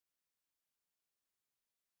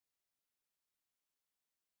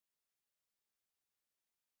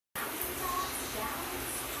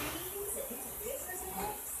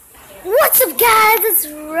guys, it's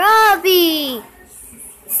Robbie!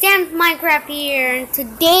 Stan Minecraft here, and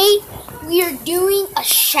today we are doing a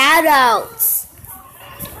shout-out.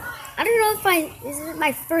 I don't know if this is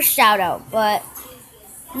my first shout-out, but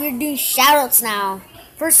we're doing shout-outs now.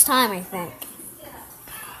 First time, I think.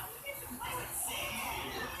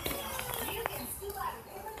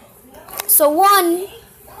 So one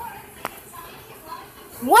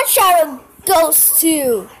shout-out goes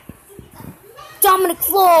to Dominic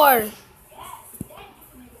Floor.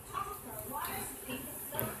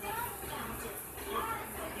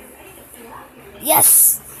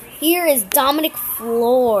 Yes, here is Dominic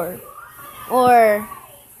Floor, or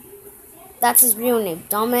that's his real name,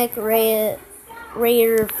 Dominic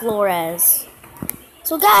Raider Flores.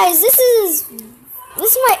 So guys, this is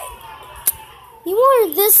my. He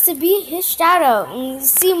wanted this to be his shout out, and you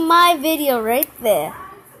see my video right there.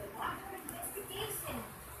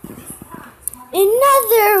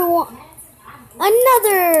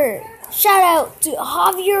 Another shout out to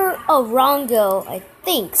Javier Arango. I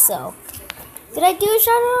think so. Did I do a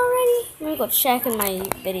shout out already? Let me go check in my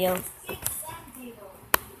video.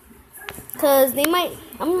 Cause I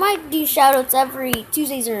might do shout outs every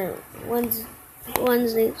Tuesdays or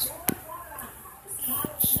Wednesdays.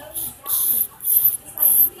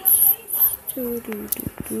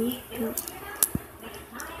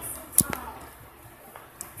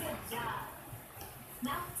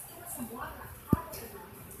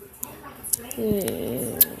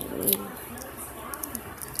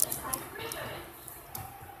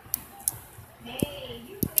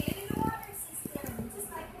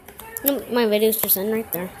 My videos just end right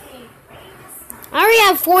there. I already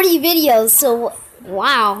have 40 videos, so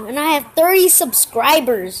wow, and I have 30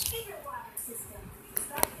 subscribers.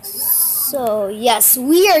 So yes,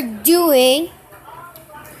 we are doing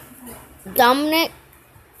Dominic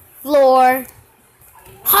Floor,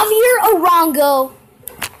 Javier Arango.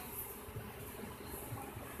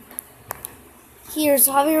 Here's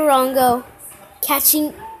Javier Arango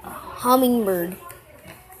catching a hummingbird.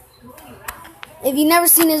 If you've never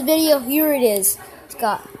seen this video, here it is.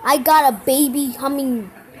 I got a baby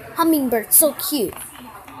hummingbird, so cute.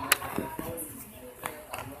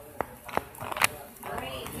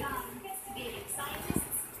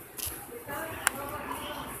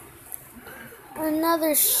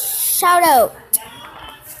 Another shout out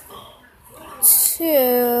to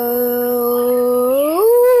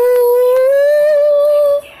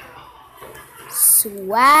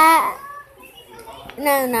Swag.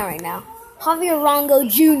 No, not right now. Javier Arango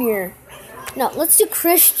Jr. No, let's do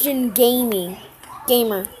Christian Gamer.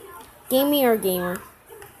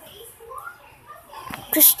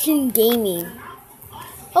 Christian Gaming.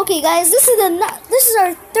 Okay, guys, this is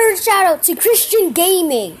our third shout out to Christian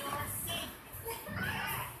Gaming.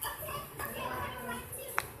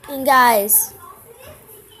 And guys,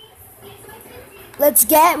 let's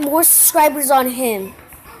get more subscribers on him.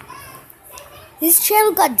 His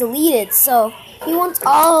channel got deleted, so he wants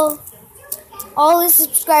all his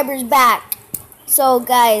subscribers back. So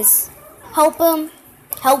guys, help him,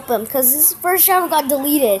 because his first channel got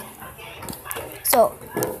deleted. So,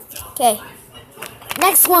 okay.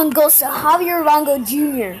 Next one goes to Javier Arango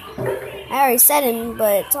Jr. I already said him,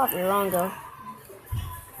 but it's Javier Arango.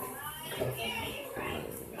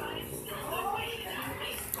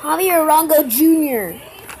 Javier Arango Jr.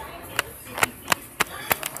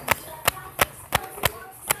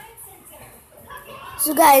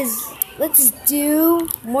 So guys, let's do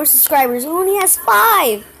more subscribers. He only has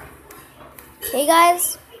 5. Okay,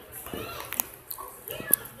 guys.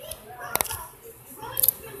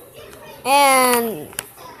 And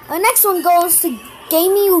the next one goes to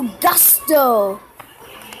Gaming Augusto.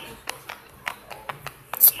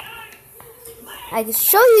 I can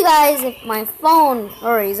show you guys if my phone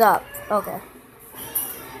hurries up. Okay.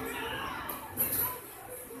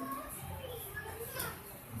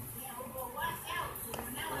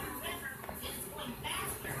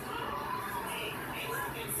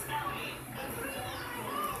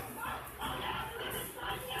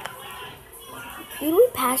 Did we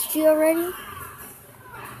pass you already?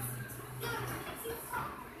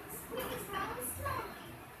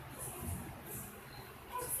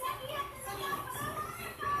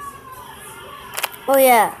 Oh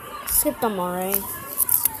yeah, skipped them already.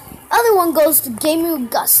 Other one goes to Gaming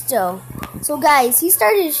Augusto. So guys, he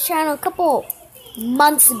started his channel a couple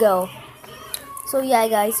months ago. So yeah,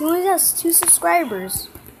 guys, he only has 2 subscribers.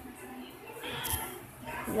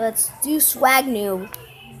 Let's do Swag Noob.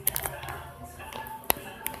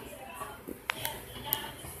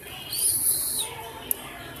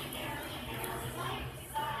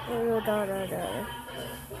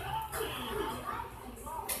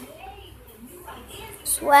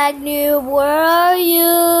 Swag Noob, where are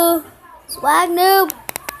you? Swag Noob,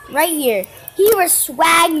 right here. He was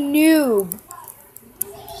Swag Noob.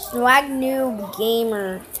 Swag Noob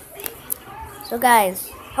Gamer. So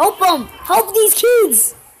guys, help them. Help these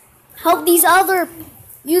kids. Help these other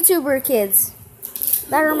YouTuber kids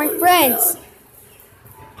that are my friends.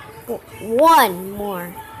 One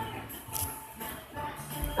more.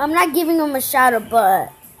 I'm not giving him a shout out,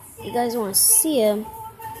 but you guys want to see him.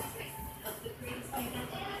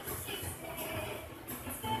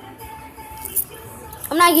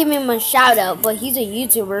 I'm not giving him a shout out, but he's a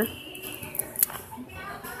YouTuber.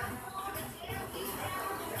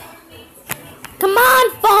 Come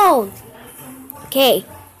on, phone! Okay.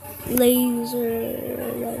 Laser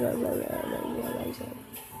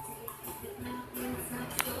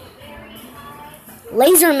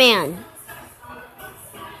Man.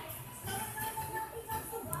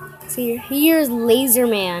 See, here's Laser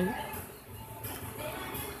Man.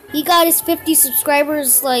 He got his 50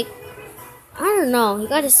 subscribers, like, I don't know.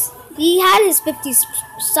 He had his 50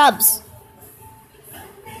 subs.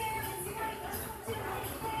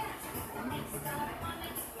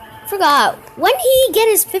 Forgot. When did he get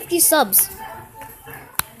his 50 subs?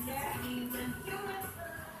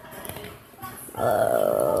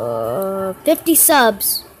 50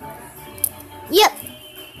 subs. Yep.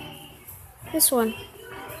 This one.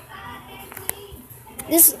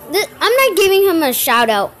 I'm not giving him a shout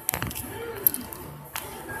out.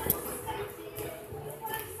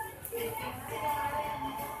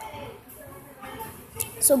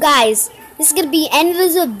 So guys, this is gonna be the end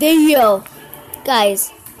of the video.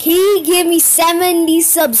 Guys, can you give me 70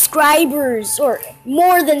 subscribers or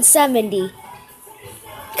more than 70?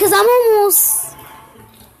 Because I'm almost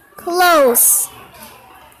close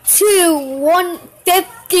to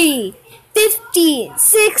 150, 50,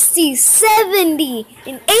 60, 70,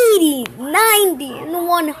 and 80, 90, and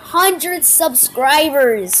 100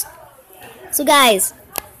 subscribers. So guys,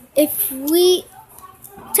 technically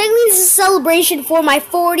this is a celebration for my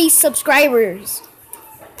 40 subscribers.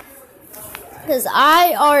 Because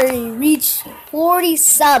I already reached 40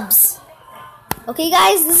 subs. Okay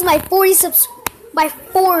guys, this is my 40 subs. My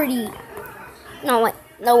 40. No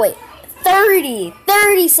wait.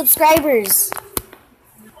 30 subscribers.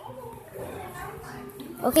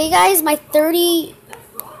 Okay guys, my 30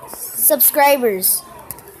 subscribers.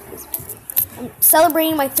 I'm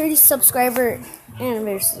celebrating my 30 subscriber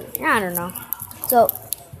anniversary. I don't know. So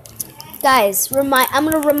guys, I'm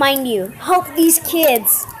gonna remind you, help these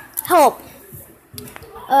kids. Help.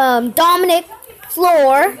 Dominic,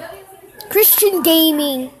 Floor, Christian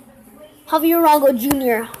Gaming, Javier Rongo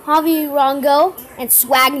Jr., Javier Rongo, and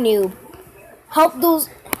Swag Noob. Help those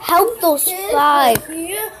 5.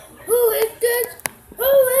 Who is this?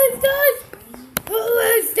 Who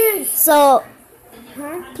is this? So,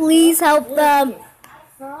 please help them.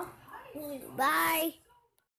 Bye.